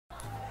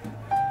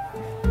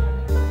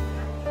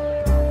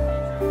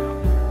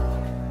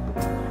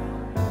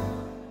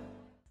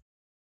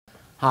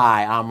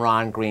Hi, I'm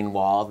Ron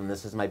Greenwald, and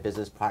this is my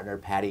business partner,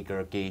 Patty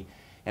Gerke,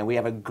 and we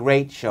have a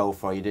great show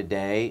for you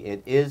today.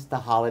 It is the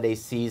holiday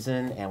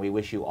season, and we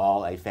wish you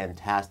all a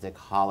fantastic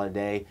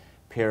holiday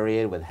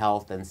period with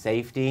health and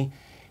safety.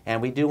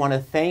 And we do want to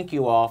thank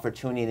you all for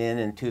tuning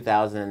in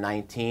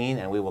 2019,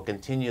 and we will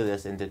continue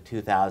this into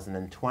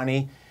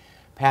 2020.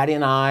 Patty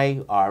and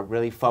I are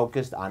really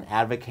focused on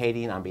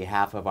advocating on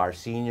behalf of our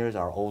seniors,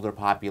 our older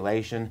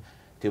population,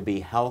 to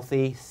be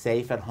healthy,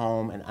 safe at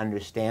home, and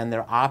understand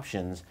their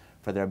options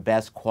for their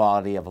best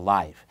quality of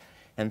life.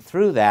 And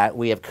through that,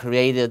 we have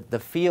created the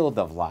Field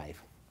of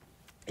Life.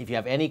 If you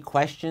have any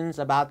questions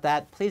about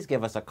that, please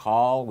give us a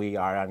call. We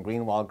are on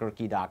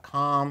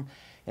greenwaldgerke.com,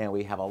 and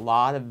we have a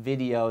lot of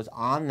videos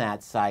on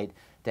that site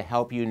to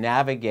help you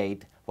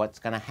navigate what's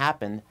going to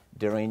happen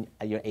during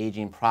your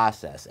aging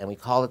process. And we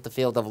call it the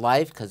Field of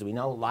Life because we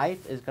know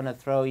life is going to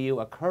throw you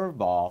a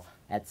curveball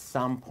at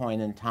some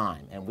point in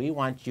time. And we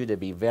want you to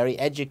be very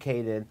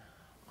educated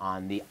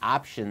on the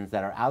options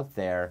that are out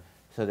there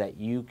so that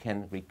you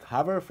can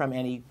recover from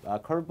any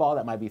curveball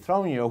that might be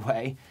thrown your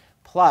way,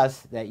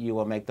 plus that you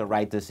will make the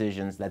right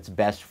decisions that's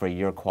best for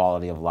your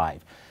quality of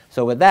life.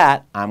 So with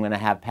that, I'm going to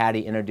have Patty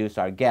introduce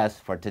our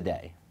guest for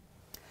today.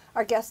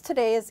 Our guest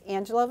today is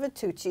Angela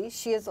Vittucci.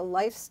 She is a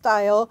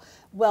lifestyle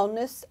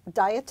wellness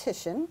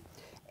dietitian,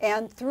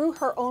 and through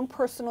her own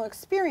personal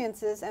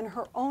experiences and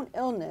her own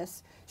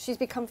illness, she's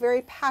become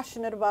very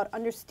passionate about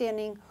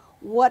understanding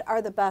what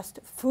are the best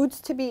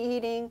foods to be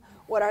eating,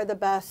 what are the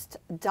best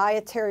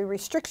dietary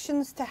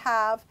restrictions to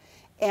have,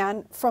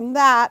 and from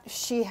that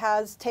she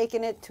has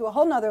taken it to a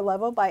whole nother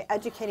level by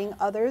educating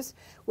others,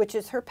 which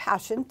is her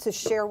passion, to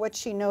share what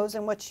she knows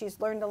and what she's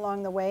learned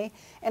along the way.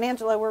 And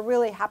Angela, we're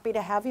really happy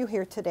to have you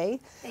here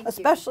today,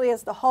 especially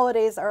as the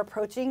holidays are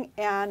approaching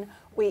and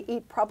we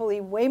eat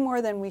probably way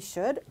more than we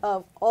should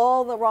of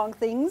all the wrong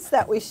things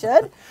that we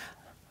should.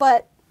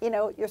 But you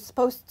know, you're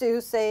supposed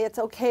to say it's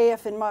okay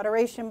if in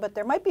moderation, but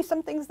there might be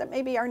some things that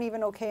maybe aren't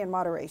even okay in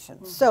moderation.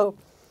 Mm-hmm. So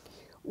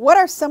what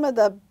are some of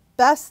the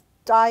best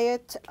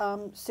diet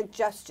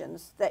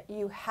suggestions that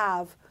you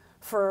have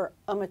for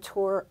a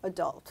mature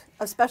adult,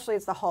 especially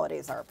as the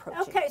holidays are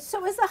approaching? Okay,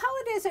 so as the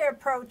holidays are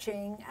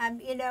approaching,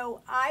 you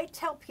know, I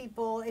tell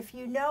people, if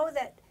you know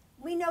that,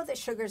 we know that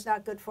sugar's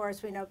not good for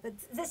us, we know, but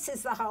this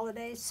is the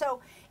holidays.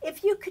 So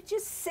if you could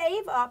just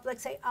save up, like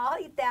say,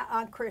 I'll eat that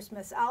on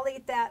Christmas, I'll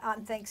eat that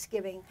on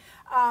Thanksgiving.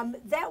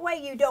 That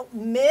way you don't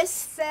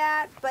miss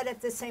that, but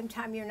at the same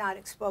time, you're not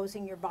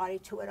exposing your body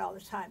to it all the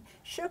time.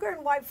 Sugar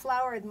and white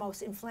flour are the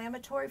most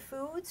inflammatory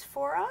foods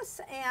for us,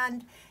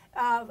 and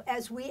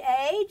as we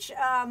age,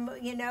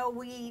 you know,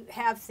 we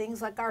have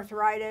things like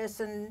arthritis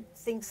and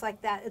things like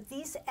that.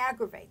 These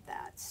aggravate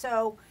that.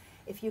 So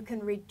if you can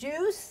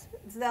reduce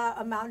the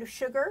amount of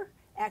sugar,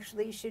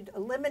 actually you should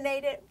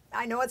eliminate it.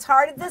 I know it's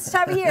hard at this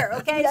time of year,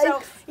 okay?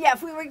 So yeah,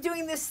 if we were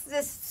doing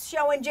this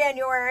show in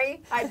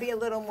January, I'd be a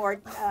little more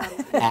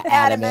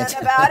adamant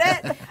about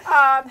it.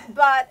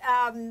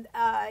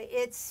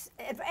 It's,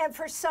 and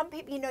for some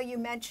people, you know, you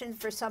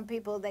mentioned for some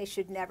people they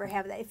should never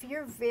have that. If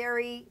you're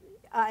very,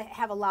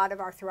 have a lot of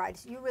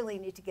arthritis, you really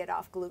need to get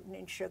off gluten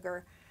and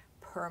sugar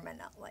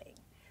permanently.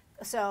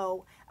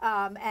 So,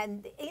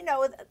 and you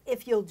know,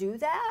 if you'll do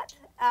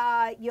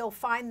that, you'll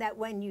find that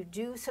when you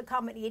do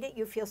succumb and eat it,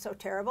 you feel so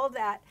terrible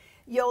that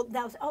you'll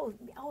now, oh,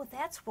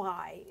 that's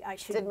why I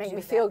shouldn't. Didn't make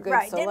me that. feel good.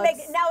 Right. So Didn't make,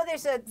 now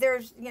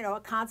there's you know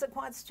a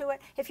consequence to it.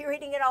 If you're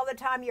eating it all the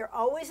time, you're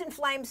always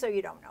inflamed, so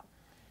you don't know.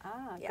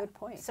 Ah, yeah. Good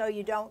point. So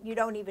you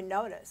don't even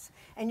notice,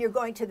 and you're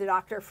going to the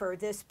doctor for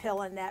this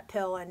pill and that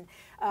pill, and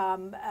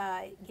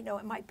you know,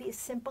 it might be as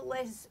simple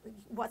as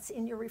what's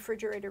in your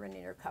refrigerator and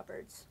in your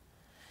cupboards.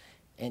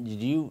 And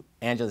did you,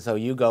 Angela, so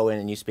you go in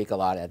and you speak a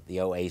lot at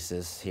the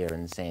Oasis here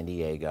in San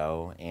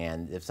Diego,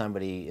 and if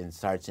somebody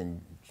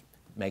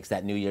makes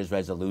that New Year's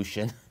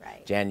resolution,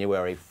 right,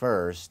 January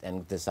 1st,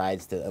 and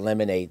decides to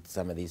eliminate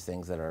some of these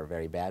things that are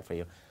very bad for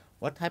you,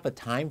 what type of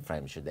time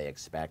frame should they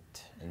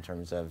expect in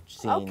terms of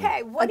seeing?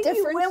 Okay, what are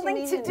you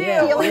willing to do?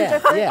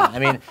 Yeah. I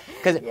mean,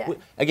 because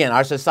again,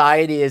 our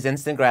society is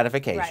instant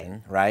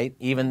gratification, right?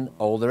 Even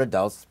older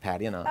adults,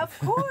 Patty and I. Of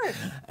course.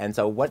 And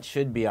so what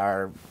should be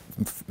our...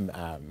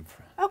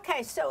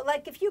 Okay, so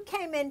like if you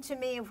came in to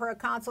me for a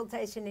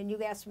consultation and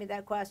you asked me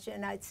that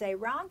question, I'd say,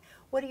 Ron,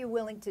 what are you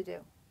willing to do?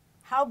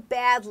 How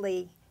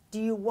badly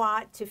do you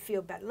want to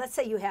feel better? Let's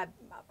say you have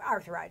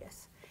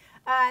arthritis.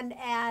 And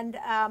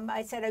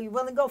I said, are you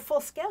willing to go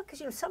full scale? Because,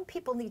 you know, some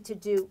people need to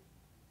do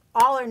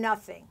all or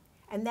nothing.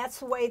 And that's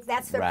the way,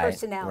 that's their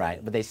personality.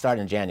 Right, but they start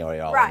in January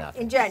all or nothing. Right,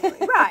 in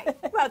January, right.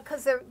 Well,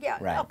 because they're,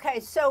 right. Okay,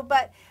 so,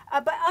 but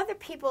other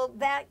people,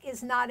 that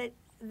is not it.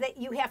 That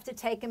you have to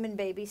take them in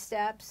baby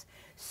steps.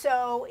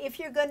 So if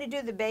you're going to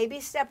do the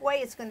baby step way,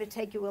 it's going to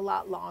take you a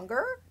lot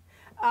longer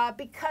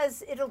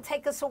because it'll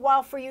take us a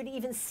while for you to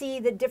even see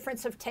the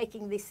difference of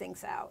taking these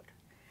things out.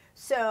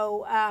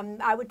 So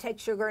I would take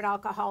sugar and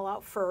alcohol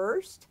out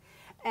first,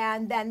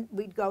 and then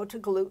we'd go to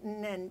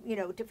gluten and, you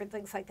know, different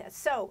things like that.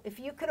 So if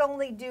you could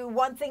only do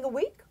one thing a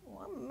week,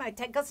 well, it might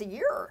take us a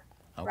year,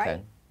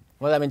 right?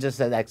 Well, I mean, just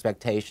set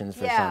expectations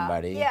for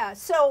somebody. Yeah,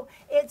 so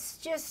it's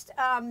just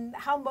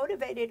how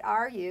motivated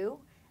are you?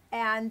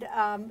 And,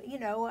 you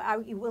know,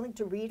 are you willing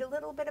to read a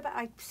little bit about,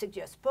 I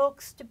suggest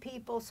books to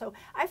people. So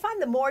I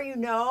find the more you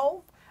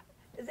know,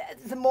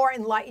 the more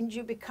enlightened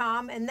you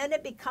become. And then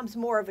it becomes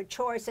more of a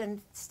choice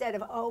instead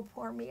of, oh,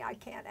 poor me, I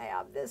can't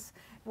have this,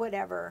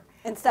 whatever.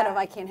 Instead of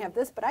I can't have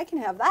this, but I can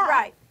have that.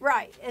 Right,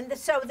 right. And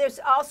so there's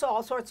also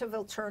all sorts of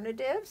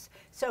alternatives.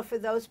 So for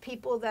those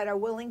people that are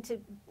willing to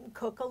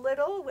cook a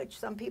little, which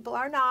some people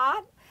are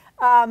not,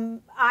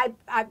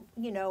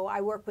 you know,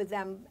 I work with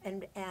them,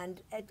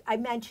 and I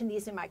mention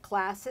these in my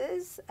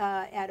classes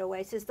at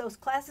Oasis. Those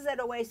classes at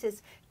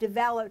Oasis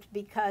developed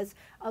because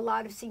a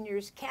lot of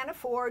seniors can't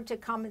afford to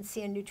come and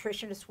see a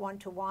nutritionist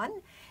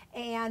one-to-one.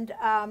 And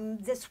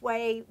this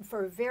way,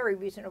 for a very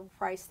reasonable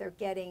price, they're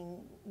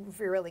getting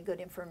really good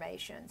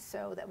information.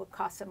 So that would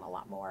cost them a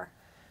lot more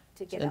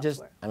to get and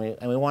elsewhere.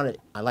 just, I mean,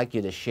 I'd like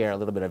you to share a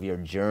little bit of your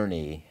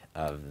journey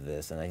of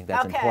this, and I think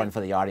that's important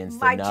for the audience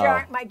to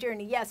know. My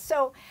journey, yes.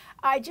 So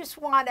I just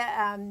want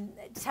to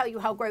tell you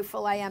how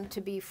grateful I am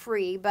to be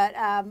free. But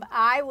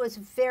I was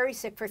very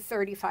sick for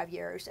 35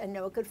 years, and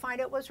no one could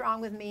find out what was wrong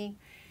with me.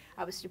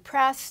 I was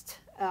depressed.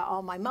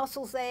 All my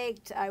muscles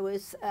ached. I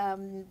was,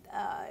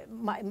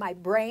 my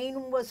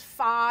brain was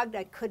fogged.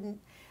 I couldn't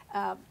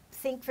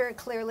think very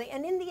clearly.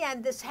 And in the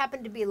end, this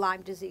happened to be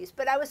Lyme disease.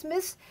 But I was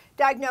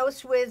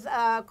misdiagnosed with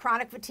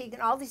chronic fatigue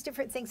and all these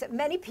different things that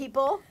many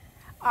people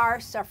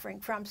are suffering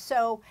from.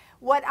 So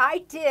what I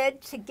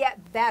did to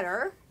get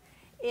better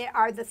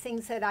are the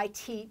things that I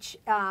teach,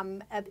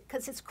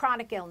 because it's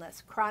chronic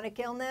illness. Chronic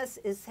illness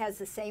has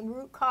the same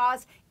root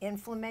cause,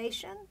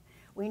 inflammation.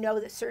 We know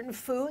that certain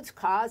foods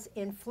cause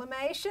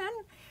inflammation.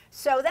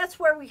 So that's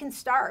where we can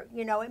start.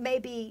 You know, it may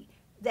be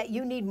that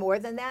you need more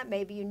than that.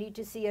 Maybe you need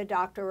to see a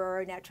doctor or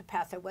a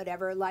naturopath or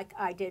whatever, like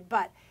I did.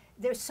 But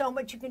there's so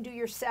much you can do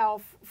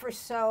yourself for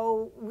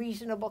so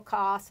reasonable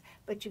cost,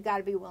 but you got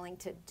to be willing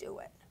to do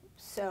it.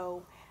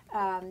 So,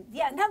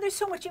 yeah, now there's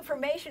so much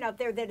information out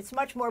there that it's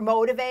much more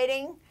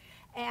motivating.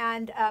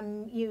 And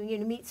you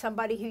meet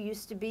somebody who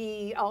used to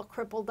be all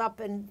crippled up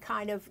and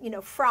kind of, you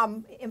know,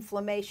 from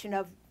inflammation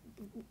of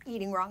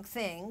eating wrong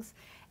things.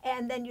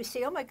 And then you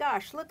see, oh my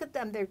gosh, look at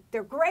them.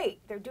 They're great.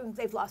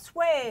 They've lost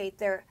weight.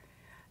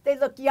 They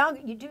look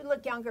young. You do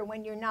look younger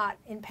when you're not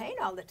in pain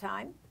all the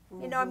time.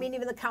 You know, I mean,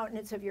 even the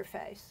countenance of your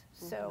face.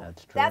 So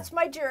that's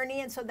my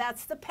journey. And so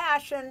that's the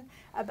passion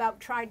about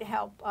trying to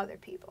help other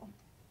people.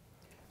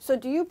 So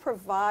do you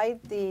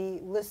provide the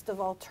list of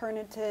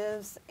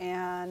alternatives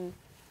and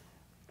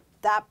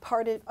that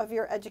part of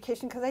your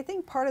education? Because I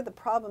think part of the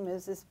problem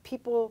is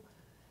people,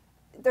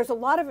 there's a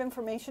lot of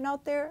information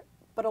out there,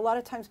 but a lot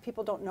of times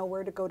people don't know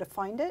where to go to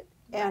find it.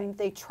 And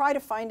they try to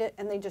find it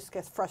and they just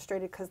get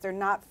frustrated because they're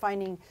not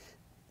finding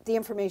the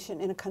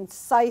information in a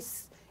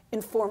concise,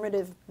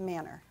 informative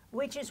manner.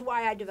 Which is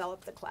why I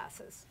developed the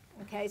classes.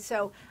 Okay,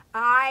 so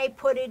I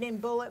put it in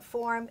bullet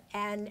form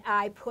and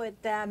I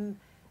put them,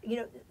 you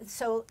know,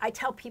 so I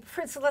tell people,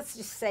 for instance, let's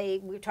just say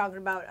we're talking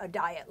about a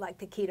diet like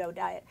the keto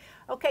diet.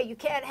 Okay, you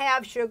can't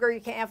have sugar,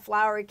 you can't have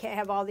flour, you can't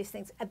have all these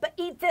things, but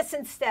eat this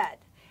instead.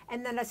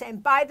 And then I say,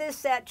 and buy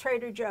this at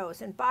Trader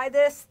Joe's, and buy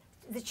this.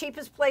 The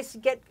cheapest place to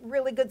get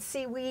really good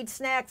seaweed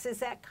snacks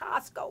is at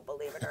Costco,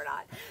 believe it or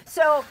not.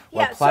 So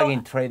yeah, we're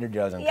plugging Trader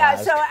Joe's and yeah.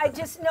 Costco.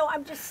 So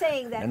I'm just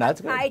saying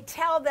that I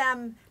tell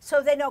them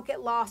so they don't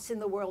get lost in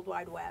the World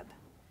Wide Web.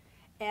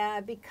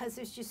 Because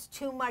there's just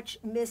too much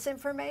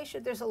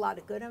misinformation. There's a lot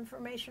of good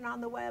information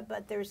on the web,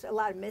 but there's a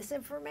lot of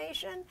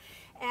misinformation.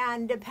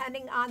 And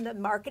depending on the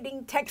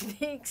marketing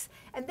techniques,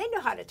 and they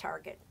know how to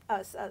target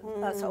us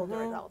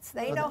older adults.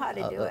 They know how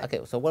to do it.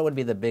 Okay, so what would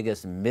be the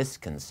biggest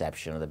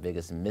misconception or the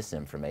biggest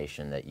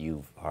misinformation that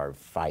you are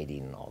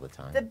fighting all the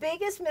time? The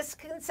biggest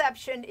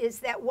misconception is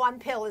that one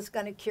pill is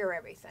going to cure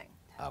everything.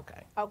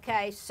 Okay.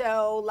 Okay,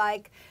 so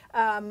like,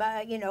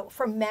 you know,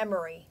 for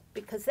memory,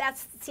 because that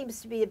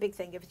seems to be a big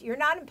thing. If you're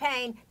not in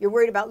pain, you're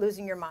worried about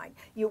losing your mind.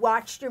 You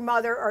watched your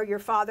mother or your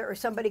father or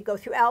somebody go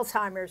through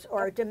Alzheimer's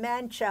or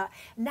dementia.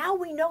 Now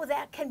we know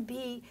that can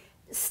be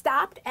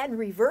stopped and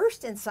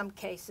reversed in some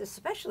cases,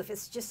 especially if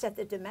it's just at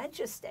the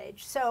dementia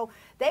stage. So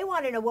they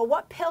want to know, well,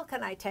 what pill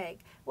can I take?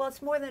 Well,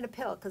 it's more than a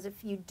pill, because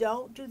if you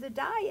don't do the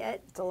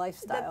diet, it's a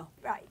lifestyle.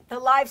 The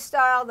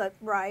lifestyle,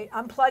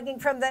 unplugging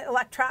from the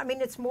electron. I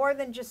mean, it's more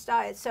than just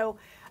diet. So,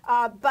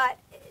 but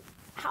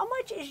how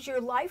much is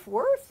your life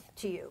worth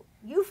to you?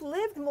 You've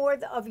lived more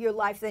of your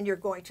life than you're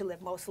going to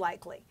live, most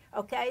likely.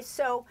 Okay,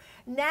 so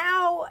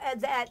now's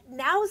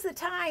the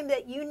time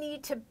that you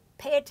need to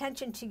pay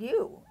attention to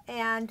you,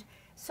 and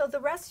so the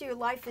rest of your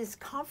life is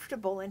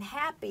comfortable and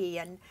happy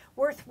and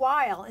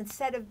worthwhile,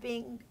 instead of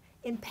being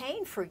in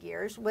pain for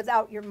years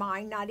without your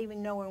mind not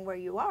even knowing where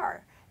you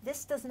are.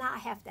 This does not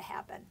have to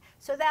happen.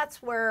 So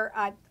that's where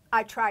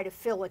I try to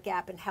fill a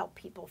gap and help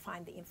people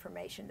find the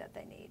information that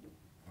they need.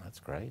 That's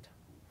great.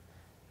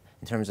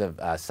 In terms of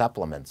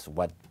supplements,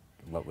 what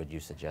would you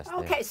suggest there?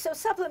 Okay, so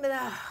supplement,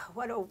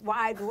 what a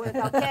wide world,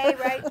 okay,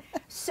 right?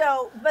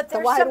 So, but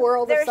there's the wide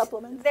world of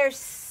supplements. There's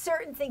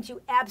certain things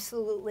you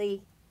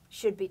absolutely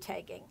should be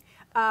taking.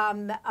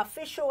 A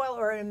fish oil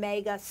or an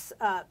omega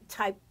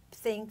type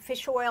thing.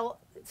 Fish oil,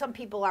 some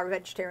people are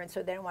vegetarian,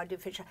 so they don't want to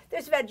do fish oil.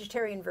 There's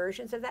vegetarian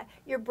versions of that.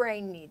 Your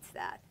brain needs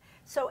that.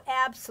 So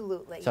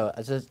absolutely. So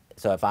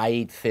if I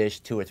eat fish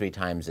 2 or 3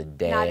 times a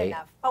day. Not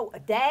enough. Oh, a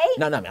day?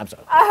 No, I'm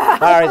sorry.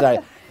 Sorry.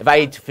 If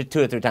I eat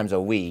 2 or 3 times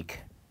a week,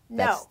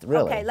 that's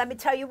really. Okay, let me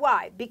tell you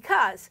why.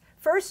 Because,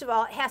 first of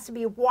all, it has to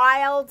be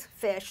wild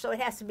fish, so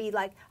it has to be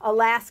like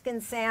Alaskan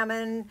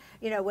salmon,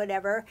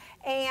 whatever.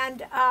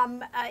 And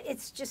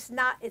it's just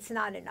not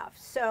enough.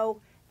 So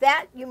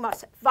that you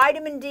must.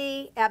 Vitamin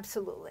D,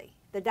 absolutely.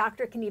 The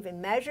doctor can even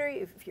measure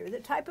if you're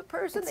the type of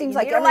person. It seems you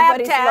like need a lab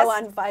everybody's test. low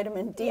on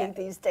vitamin D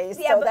these days,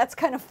 Yeah, so but that's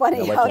kind of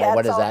funny.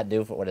 What does that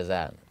do for? What does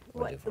that?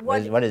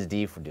 What does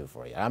D do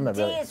for you?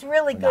 D is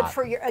really good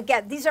for your.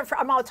 Again, these are.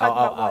 I'm all talking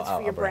about ones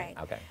for your brain.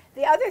 Okay.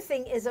 The other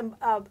thing is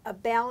a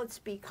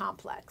balanced B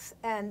complex,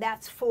 and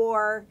that's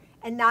for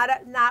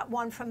not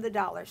one from the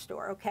dollar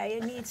store. Okay,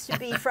 it needs to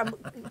be from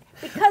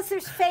because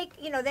there's fake.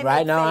 They make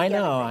right. No, fake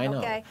I know.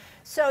 Okay,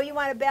 so you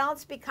want a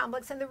balanced B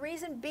complex, and the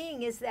reason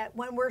being is that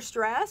when we're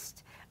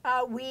stressed,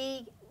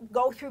 we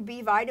go through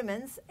B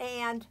vitamins,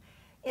 and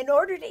in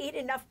order to eat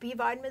enough B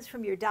vitamins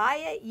from your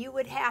diet, you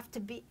would have to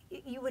be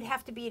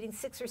eating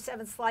 6 or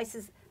 7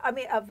 slices.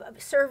 of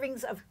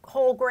servings of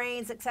whole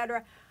grains,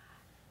 etc.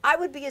 I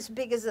would be as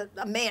big as a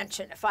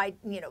mansion if I,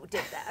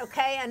 did that.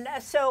 Okay, and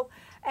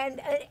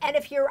and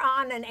if you're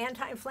on an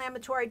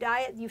anti-inflammatory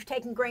diet, you've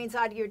taken grains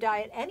out of your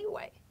diet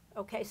anyway.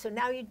 Okay, so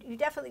now you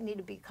definitely need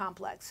to be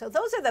complex. So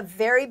those are the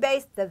very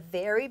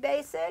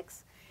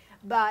basics,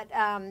 but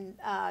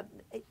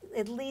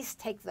at least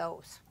take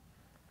those.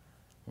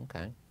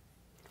 Okay.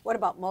 What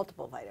about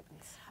multiple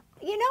vitamins?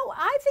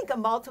 I think a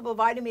multiple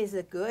vitamin is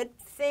a good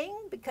thing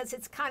because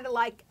it's kind of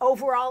like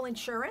overall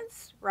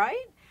insurance,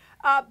 right?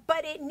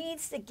 But it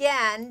needs,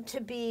 again,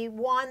 to be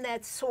one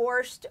that's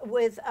sourced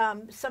with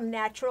some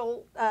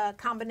natural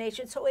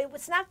combination. So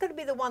it's not going to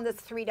be the one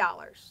that's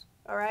 $3,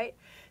 all right?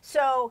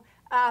 So,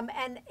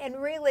 and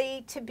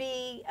really to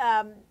be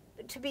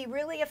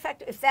really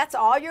effective, if that's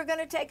all you're going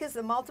to take is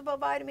the multiple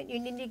vitamin, you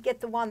need to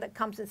get the one that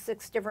comes in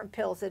 6 different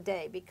pills a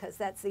day because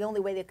that's the only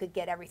way they could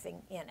get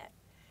everything in it.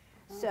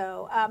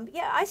 So,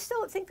 I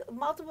still think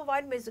multiple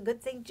vitamin is a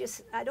good thing.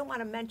 Just, I don't want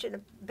to mention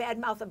a bad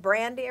mouth of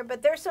brand here,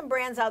 but there's some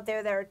brands out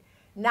there that are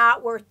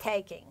not worth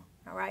taking,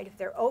 all right? If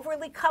they're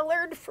overly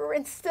colored, for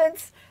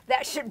instance,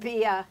 that should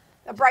be a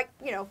bright,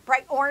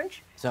 bright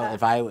orange. So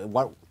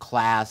what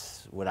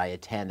class would I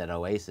attend at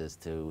Oasis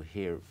to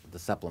hear the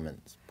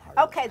supplements part?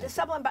 Okay, the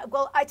supplement.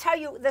 Well, I tell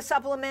you the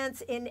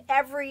supplements in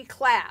every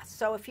class.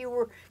 So if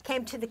you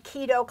came to the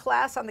keto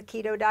class on the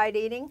keto diet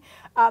eating,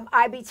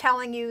 I'd be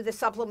telling you the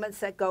supplements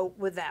that go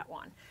with that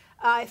one.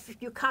 If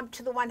you come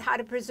to the one how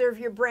to preserve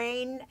your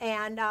brain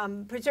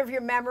and preserve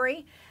your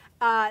memory,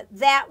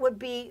 that would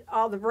be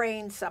all the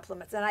brain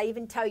supplements. And I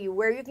even tell you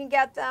where you can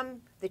get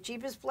them, the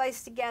cheapest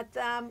place to get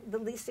them, the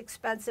least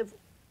expensive,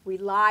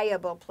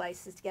 reliable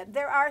places to get them.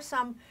 There are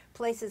some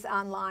places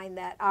online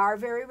that are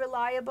very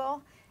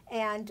reliable,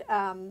 and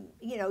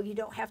you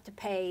don't have to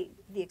pay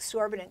the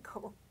exorbitant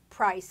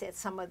price at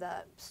some of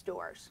the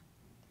stores.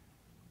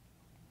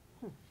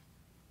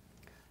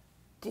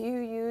 Do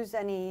you use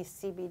any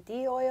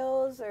CBD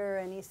oils or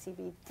any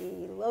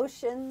CBD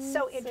lotions?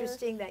 So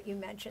interesting that you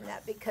mentioned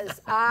that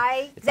because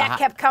that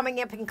kept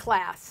coming up in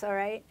class, all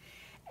right?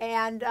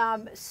 And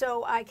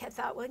so I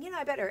thought, well,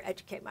 I better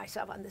educate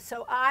myself on this.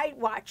 So I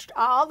watched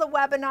all the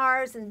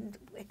webinars and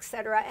et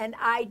cetera, and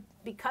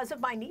because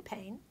of my knee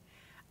pain,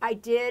 I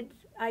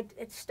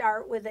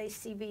start with a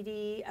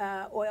CBD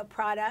oil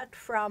product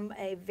from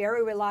a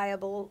very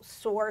reliable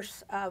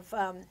source of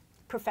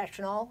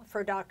professional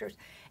for doctors,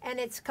 and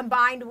it's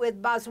combined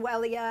with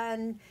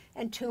boswellia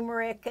and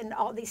turmeric and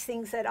all these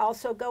things that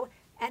also go.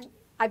 And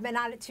I've been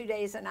on it 2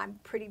 days, and I'm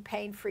pretty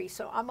pain-free,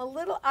 so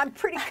I'm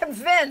pretty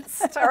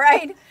convinced. All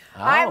right,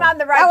 Oh. I'm on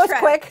the right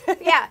track. That was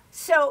quick.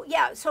 So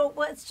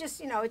well, it's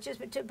just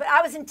but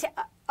I was in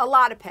a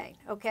lot of pain.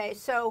 Okay,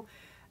 so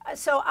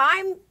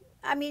the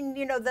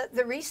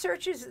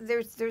research is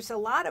there's a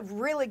lot of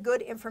really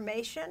good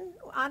information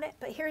on it,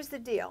 but here's the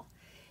deal.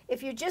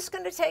 If you're just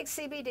going to take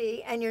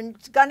CBD and you're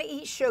going to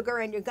eat sugar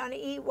and you're going to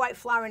eat white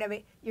flour and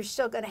everything, you're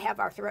still going to have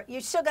arthritis. You're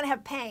still going to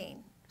have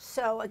pain.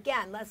 So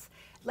again,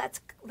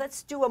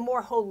 let's do a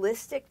more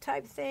holistic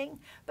type thing.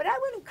 But I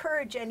would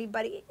encourage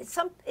anybody.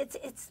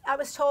 I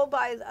was told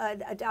by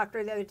a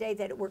doctor the other day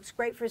that it works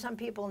great for some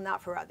people and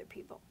not for other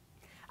people.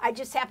 I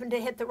just happened to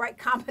hit the right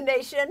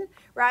combination,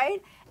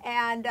 right?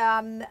 And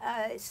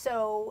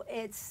so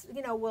it's,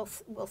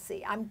 we'll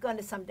see. I'm going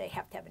to someday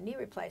have to have a knee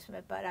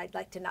replacement, but I'd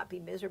like to not be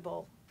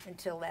miserable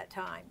until that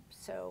time.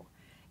 So,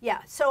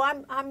 so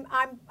I'm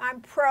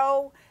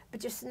pro,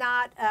 but just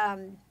not.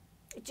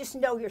 Just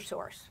know your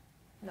source.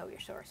 Know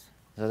your source.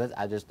 So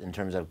I just, in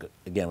terms of,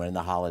 again, we're in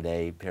the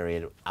holiday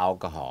period.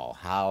 Alcohol.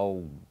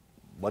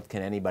 What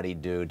can anybody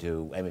do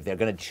to? if they're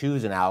going to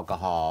choose an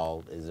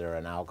alcohol, is there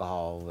an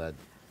alcohol that?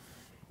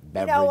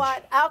 Beverage. You know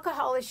what?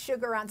 Alcohol is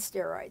sugar on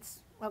steroids.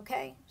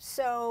 Okay,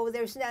 so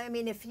there's no.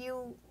 If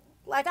you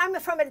like I'm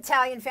from an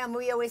Italian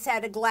family. We always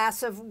had a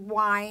glass of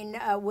wine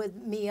with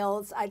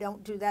meals. I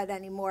don't do that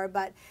anymore,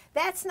 but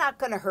that's not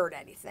going to hurt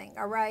anything,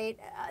 all right?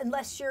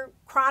 Unless you're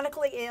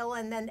chronically ill,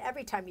 and then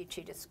every time you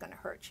cheat, it's going to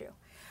hurt you.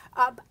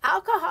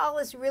 Alcohol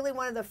is really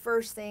one of the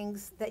first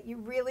things that you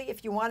really,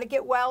 if you want to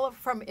get well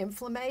from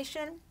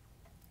inflammation,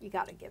 you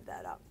got to give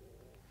that up.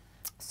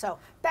 So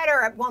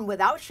better one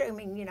without sugar. I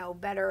mean, you know,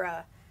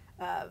 better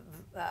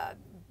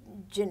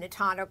gin and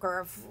tonic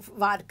or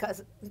vodka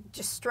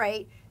just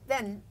straight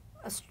than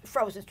a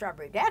frozen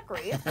strawberry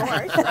daiquiri, of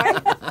course,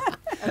 right?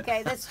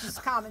 Okay, that's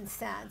just common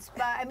sense.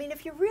 But I mean,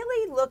 if you're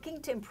really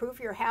looking to improve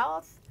your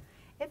health,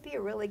 it'd be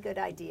a really good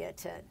idea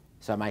to.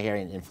 So am I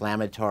hearing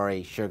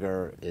inflammatory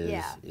sugar is?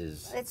 Yeah,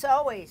 is it's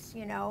always,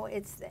 you know,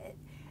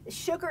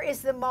 sugar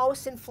is the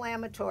most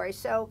inflammatory.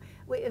 So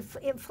if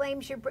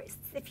inflames your brain,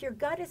 if your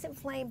gut is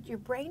inflamed, your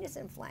brain is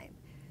inflamed.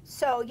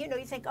 So, you know,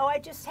 you think, oh, I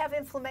just have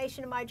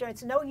inflammation in my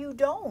joints. No, you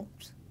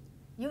don't.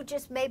 You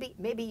just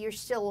maybe you're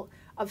still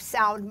of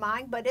sound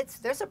mind, but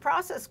there's a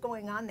process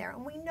going on there,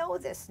 and we know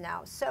this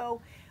now.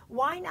 So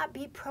why not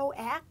be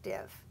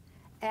proactive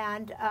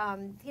and,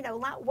 you know,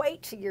 not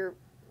wait till you're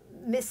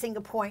missing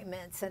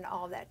appointments and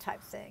all that type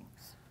of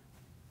things.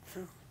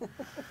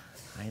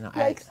 I know.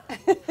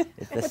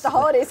 With the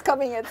holidays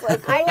coming, it's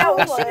like, I know,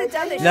 we should have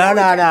done this. No.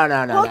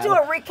 We'll do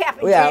a recap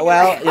in Yeah, January.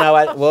 well, you know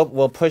what?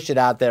 We'll push it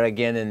out there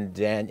again in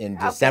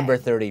December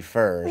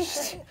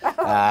 31st.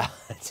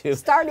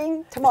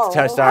 starting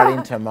tomorrow.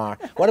 Starting tomorrow.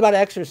 What about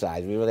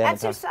exercise? We really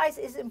haven't Exercise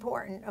is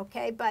important,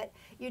 okay, but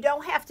you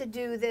don't have to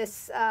do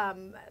this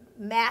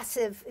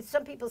massive.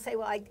 Some people say,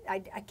 well, I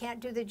can't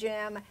do the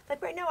gym.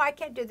 Like right now, I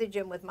can't do the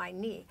gym with my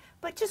knee.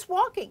 But just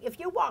walking. If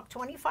you walk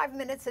 25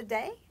 minutes a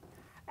day,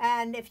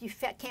 and if you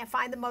can't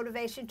find the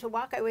motivation to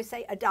walk, I always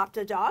say adopt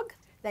a dog.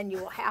 Then you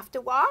will have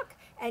to walk,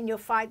 and you'll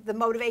find the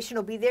motivation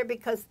will be there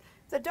because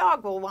the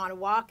dog will want to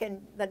walk,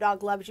 and the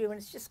dog loves you, and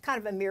it's just kind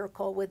of a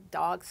miracle with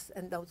dogs,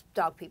 and those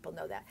dog people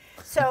know that.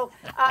 So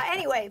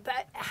anyway,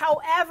 but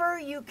however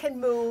you can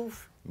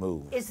move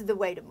is the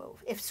way to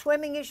move. If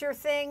swimming is your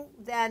thing,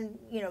 then,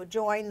 you know,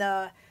 join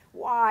the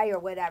Y or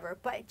whatever.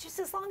 But just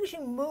as long as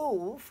you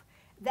move,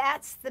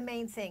 that's the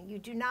main thing. You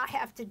do not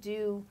have to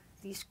do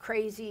these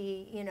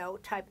crazy, you know,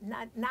 type,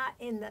 not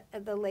in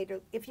the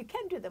later, if you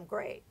can do them,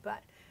 great,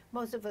 but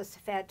most of us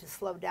have had to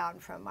slow down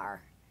from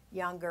our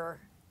younger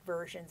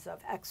versions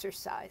of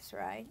exercise,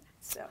 right?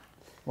 So.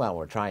 Well,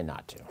 we're trying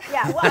not to.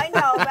 Yeah, well, I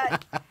know,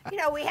 but, you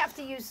know, we have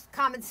to use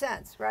common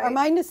sense, right? Our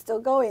mind is still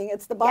going.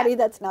 It's the body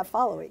that's not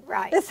following.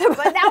 Right.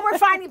 But now we're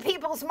finding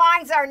people's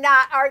minds are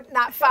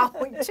not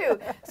following too.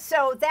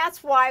 So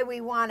that's why we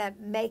want to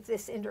make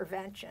this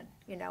intervention.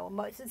 You know,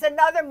 it's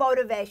another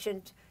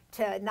motivation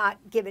to not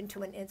give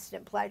into an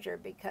instant pleasure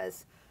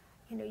because,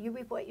 you know, you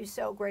reap what you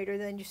sow, greater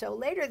than you sow,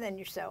 later than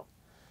you sow.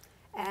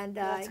 And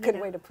that's a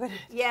good way to put it.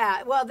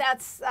 Yeah, well,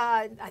 that's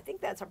I think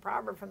that's a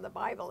proverb from the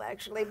Bible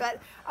actually.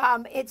 But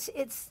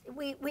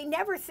we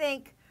never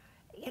think,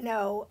 you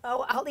know,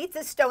 oh, I'll eat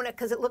this donut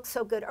because it looks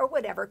so good, or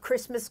whatever,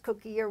 Christmas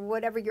cookie or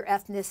whatever your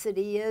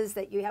ethnicity is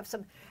that you have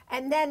some,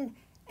 and then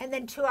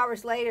 2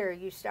 hours later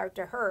you start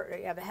to hurt or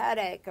you have a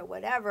headache or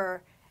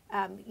whatever.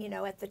 You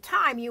know, at the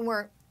time you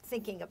weren't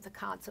thinking of the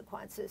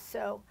consequences.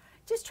 So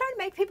just try to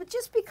make people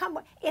just become,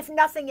 if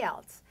nothing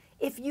else.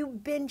 If you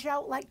binge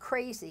out like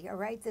crazy, all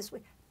right, this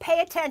week,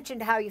 pay attention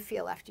to how you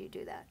feel after you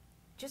do that.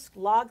 Just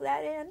log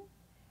that in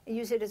and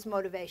use it as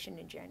motivation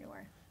in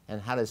January. And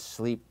how does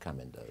sleep come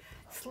into it?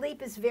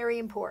 Sleep is very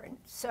important.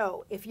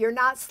 So if you're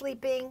not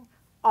sleeping,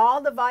 all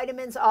the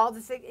vitamins, all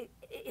the things,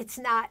 it's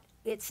not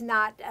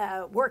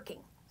working.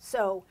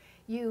 So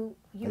you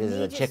is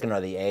it a chicken or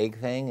the egg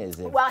thing? Is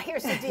it? Well,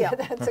 here's the deal.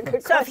 That's a good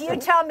question. So if you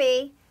tell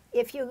me,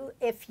 if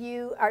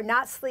you are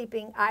not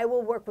sleeping, I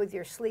will work with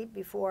your sleep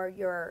before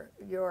you're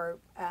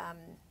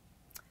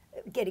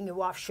getting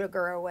you off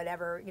sugar or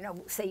whatever. You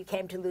know, say you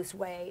came to lose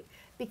weight.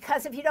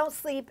 Because if you don't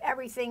sleep,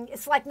 everything,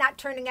 it's like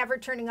not ever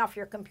turning off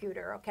your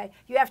computer, okay?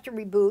 You have to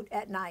reboot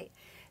at night.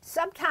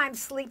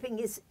 Sometimes sleeping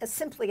is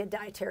simply a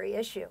dietary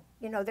issue.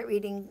 You know, they're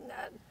eating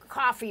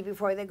coffee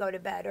before they go to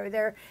bed, or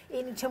they're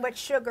eating too much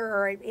sugar,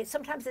 or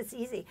sometimes it's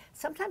easy.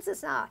 Sometimes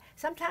it's not.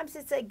 Sometimes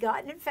it's a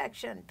gut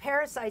infection,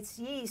 parasites,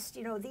 yeast,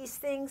 you know, these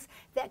things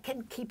that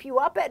can keep you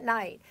up at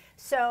night.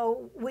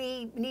 So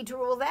we need to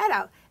rule that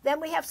out.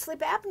 Then we have sleep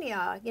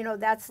apnea, you know,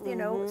 that's, you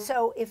know,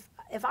 so if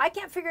I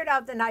can't figure it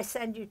out, then I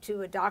send you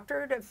to a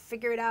doctor to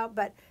figure it out,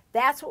 but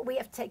that's what we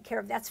have to take care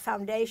of. That's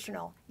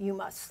foundational. You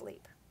must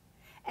sleep.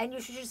 And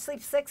you should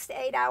sleep 6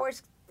 to 8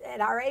 hours.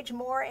 At our age,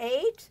 more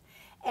 8,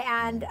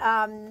 and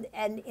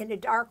in a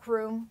dark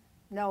room,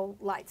 no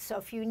lights. So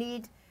if you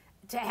need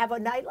to have a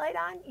nightlight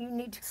on, you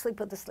need to sleep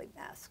with a sleep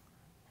mask.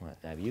 Well,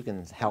 now you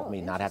can help me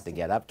not have to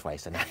get up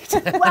twice a night.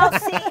 Well,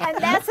 see, and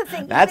that's the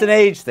thing. That's an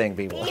age thing,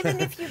 people. Even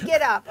if you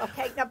get up,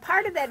 okay. Now,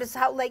 part of that is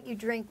how late you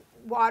drink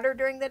water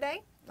during the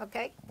day.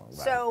 Okay, well, right.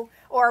 So,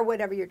 or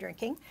whatever you're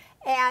drinking.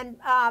 And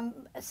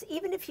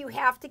even if you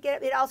have to get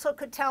up, it also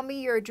could tell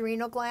me your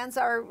adrenal glands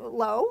are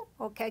low,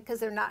 okay,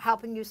 because they're not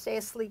helping you stay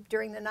asleep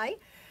during the night.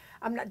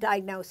 I'm not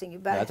diagnosing you,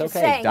 but That's I'm just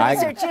okay. saying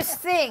these are just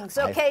things.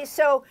 Okay,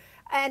 so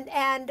and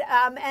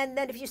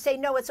then if you say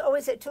no, it's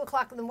always at 2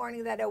 o'clock in the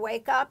morning that I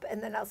wake up,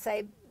 and then I'll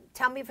say,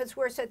 tell me if it's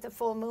worse at the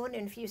full moon,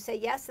 and if you say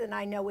yes, then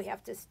I know we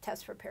have to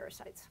test for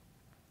parasites.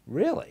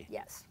 Really?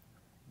 Yes.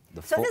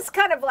 So this is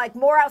kind of like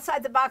more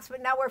outside the box,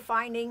 but now we're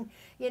finding,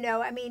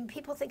 I mean,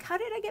 people think, how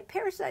did I get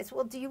parasites?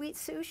 Well, do you eat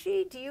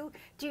sushi? Do you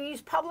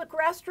use public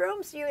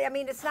restrooms? I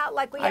mean, it's not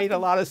like I eat a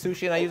lot of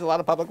sushi and I use a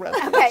lot of public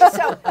restrooms. Okay,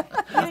 so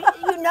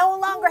you no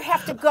longer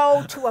have to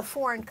go to a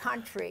foreign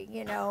country,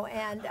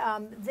 and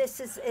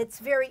it's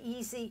very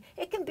easy.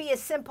 It can be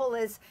as simple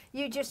as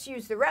you just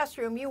use the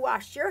restroom, you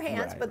washed your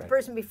hands, but the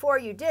person before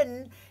you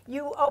didn't.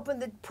 You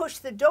push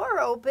the door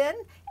open,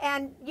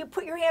 and you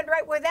put your hand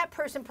right where that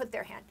person put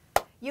their hand.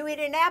 You eat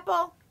an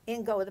apple,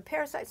 in go with the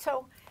parasite.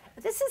 So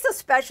this is a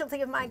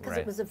specialty of mine because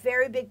it was a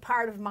very big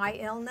part of my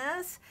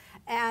illness.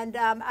 And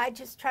I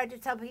just tried to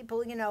tell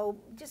people,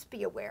 just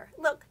be aware.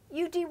 Look,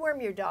 you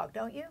deworm your dog,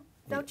 don't you?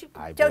 Don't you?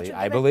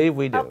 I believe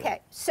we do.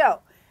 Okay,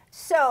 so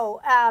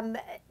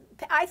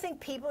I think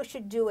people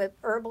should do an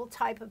herbal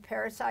type of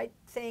parasite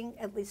thing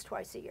at least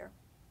twice a year.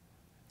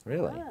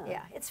 Really?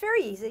 Yeah, it's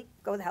very easy.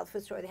 Go to the health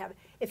food store; they have it.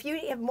 If you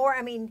have more,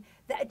 I mean,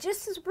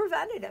 just as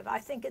preventative, I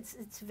think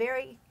it's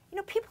very.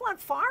 People on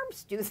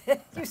farms used to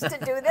do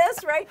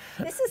this, right?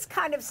 This is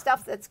kind of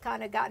stuff that's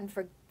kind of gotten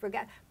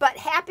forgotten. But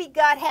happy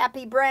gut,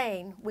 happy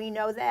brain, we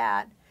know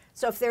that.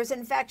 So if there's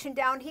infection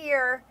down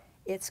here,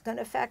 it's going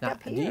to affect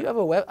up here. Do you have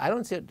a web? I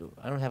don't see it.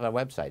 I don't have a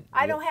website.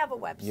 I don't have a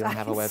website. You don't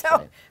have a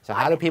website. So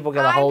how do people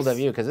get a hold of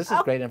you? Because this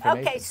is great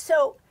information. Okay,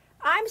 so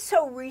I'm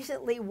so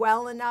recently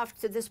well enough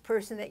to this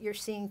person that you're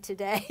seeing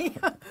today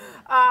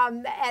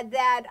and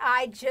that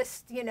I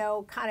just,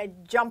 kind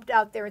of jumped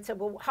out there and said,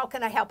 well, how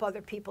can I help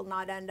other people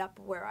not end up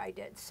where I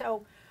did?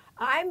 So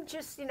I'm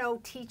just,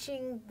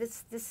 teaching.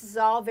 This is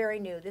all very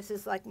new. This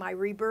is like my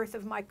rebirth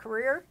of my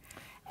career.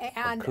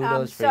 And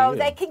so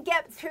they can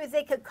get through,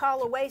 they could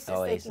call Oasis.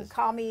 They can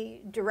call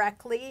me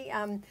directly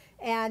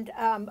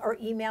or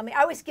email me.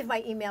 I always give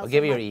my email.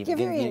 Give your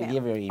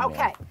email.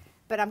 Okay.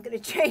 But I'm going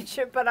to change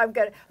it.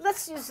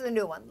 Let's use the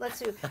new one. Let's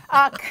do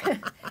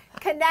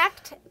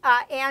connect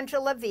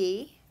Angela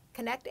V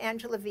at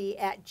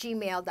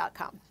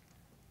gmail.com.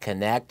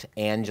 Connect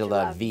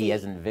Angela V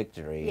as in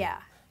victory. Yeah.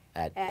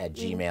 At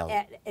gmail.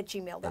 At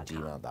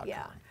gmail.com.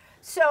 Yeah.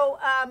 So,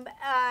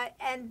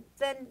 and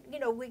then,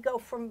 we go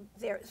from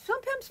there.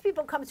 Sometimes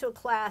people come to a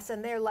class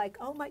and they're like,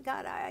 oh my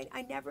God,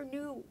 I never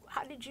knew.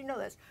 How did you know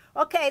this?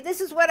 Okay,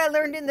 this is what I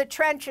learned in the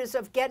trenches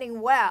of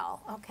getting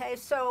well. Okay,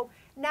 so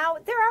now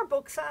there are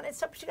books on it,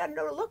 so you got to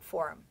know to look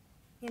for them.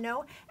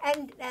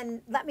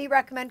 And let me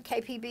recommend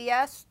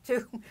KPBS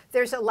too.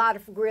 There's a lot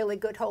of really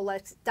good whole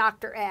lists.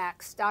 Dr.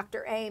 Axe,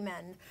 Dr.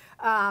 Amen,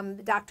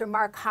 Dr.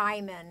 Mark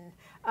Hyman.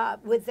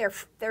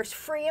 There's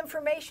free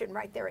information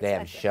right there. They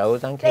have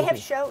shows on KPBS? They have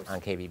shows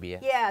on KPBS.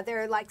 Yeah,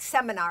 they're like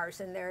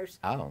seminars, and there's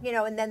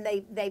and then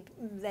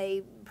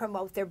they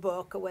promote their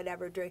book or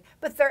whatever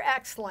but they're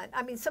excellent.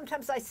 I mean,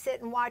 sometimes I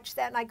sit and watch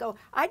that, and I go,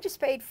 I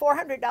just paid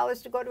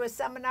 $400 to go to a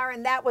seminar,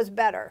 and that was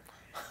better.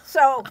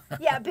 So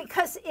yeah,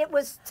 because it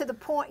was to the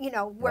point,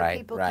 where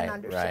people can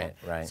understand.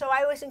 Right. So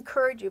I always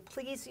encourage you,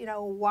 please,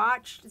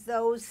 watch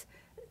those.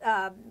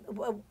 I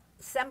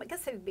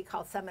guess they would be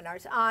called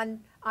seminars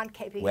on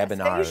KPBS. Webinars.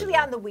 They're usually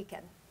on the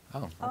weekend.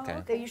 Oh,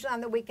 okay. They're usually on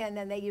the weekend,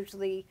 and they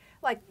usually,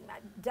 like,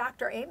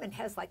 Dr. Amen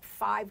has like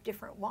 5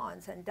 different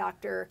ones, and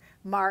Dr.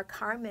 Mark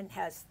Harmon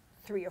has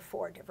 3 or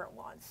 4 different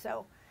ones.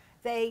 So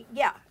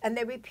and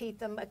they repeat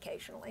them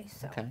occasionally.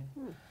 So. Okay.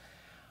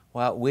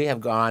 Well, we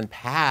have gone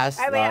past.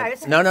 I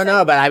mean,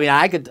 no. But I mean,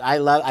 I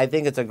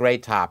think it's a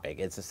great topic.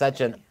 It's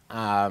such an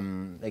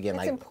important.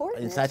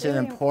 It's such an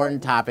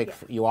important topic. Yeah.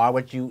 You are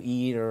what you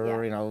eat,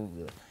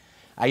 or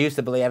I used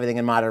to believe everything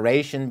in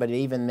moderation, but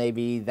even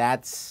maybe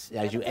that's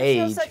as you age.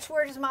 There's no such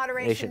word as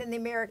moderation in the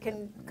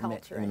American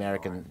culture. In the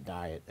American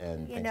diet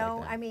and things like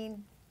that. I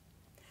mean.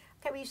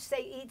 Okay, we used to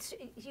say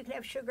you can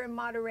have sugar in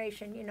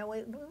moderation. We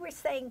were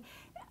saying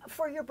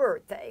for your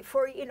birthday,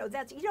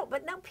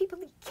 but now people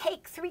eat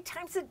cake 3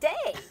 times a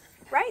day,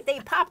 right? They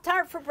eat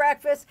Pop-Tart for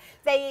breakfast.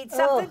 They eat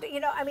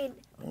something, I mean,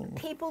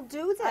 people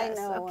do this, I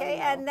know.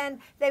 And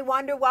then they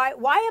wonder why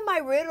am I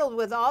riddled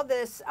with all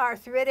this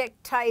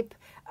arthritic type,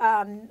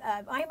 why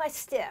am I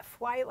stiff?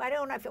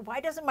 Why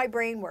doesn't my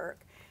brain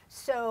work?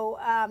 So,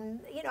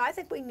 I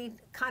think we need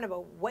kind of a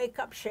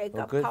wake-up,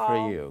 shake-up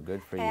call.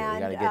 Good for you.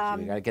 And, you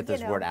got to get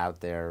this word out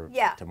there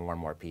to more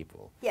and more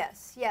people.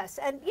 Yes.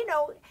 And,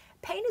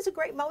 pain is a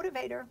great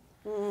motivator.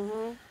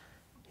 Mm-hmm.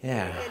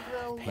 Yeah,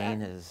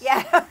 pain is...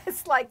 Yeah,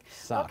 it's like,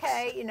 sucks.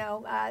 Okay,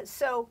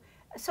 so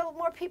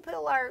more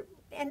people are...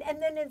 And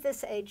then at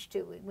this age,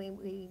 too, we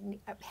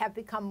have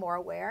become more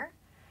aware.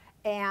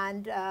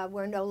 And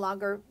we're no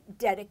longer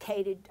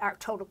dedicated our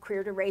total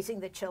career to raising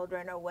the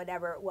children or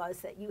whatever it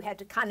was that you had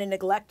to kind of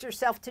neglect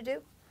yourself to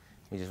do.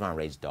 We just want to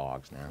raise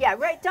dogs now. Yeah,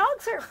 right.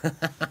 Dogs are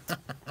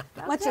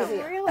much a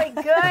really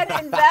good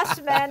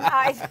investment.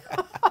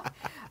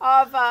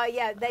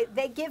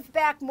 They give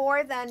back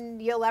more than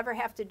you'll ever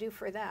have to do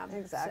for them.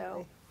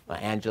 Exactly. So, Well,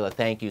 Angela,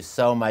 thank you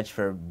so much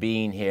for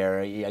being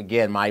here.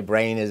 Again, my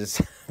brain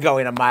is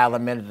going a mile a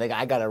minute.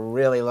 I got to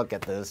really look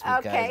at this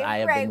because Okay, I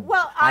have great. been,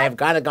 Well, I have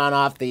kind of gone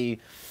off the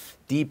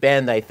deep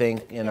end, I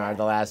think, in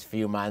the last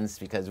few months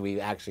because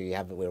we actually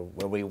have where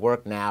we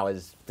work now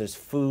is there's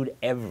food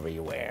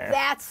everywhere.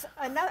 That's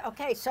another.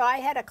 Okay, so I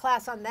had a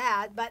class on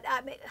that, but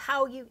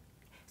how you.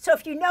 So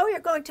if you know you're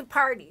going to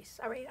parties,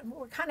 all right,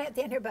 we're kind of at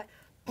the end here, but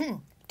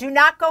do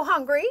not go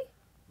hungry.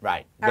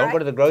 Right. All Don't right. go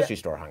to the grocery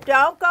store hungry.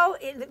 Don't go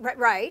in,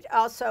 right.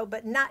 Also,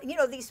 but not. You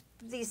know, these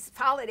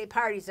holiday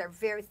parties are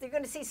very. They're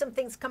going to see some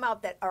things come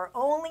out that are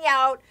only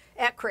out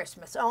at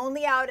Christmas,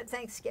 only out at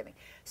Thanksgiving.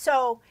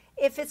 So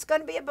if it's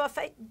going to be a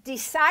buffet,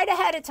 decide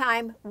ahead of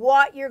time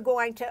what you're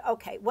going to.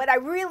 Okay, what I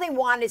really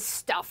want is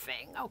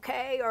stuffing.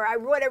 Okay, or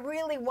what I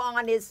really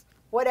want is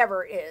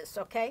whatever it is.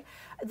 Okay,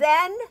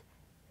 then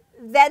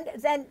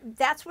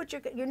that's what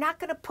you're not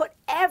going to put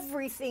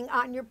everything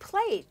on your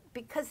plate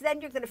because then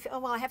you're going to feel, oh,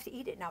 well, I have to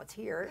eat it now. It's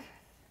here,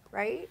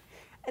 right?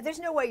 There's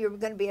no way you're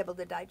going to be able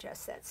to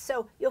digest that.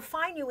 So you'll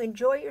find you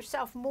enjoy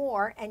yourself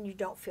more and you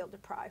don't feel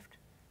deprived.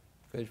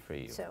 Good for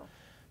you.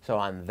 So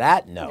on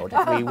that note,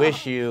 we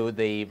wish you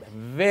the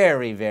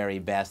very, very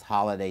best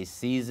holiday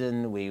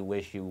season. We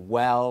wish you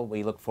well.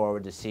 We look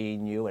forward to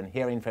seeing you and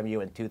hearing from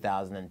you in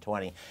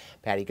 2020.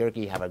 Patty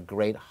Gerke, have a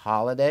great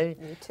holiday.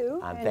 You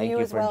too. And thank you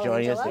as for well,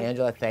 joining us.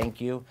 Angela,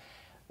 thank you.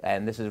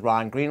 And this is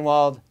Ron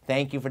Greenwald.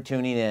 Thank you for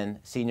tuning in.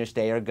 Senior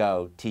Stay or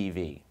Go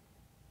TV.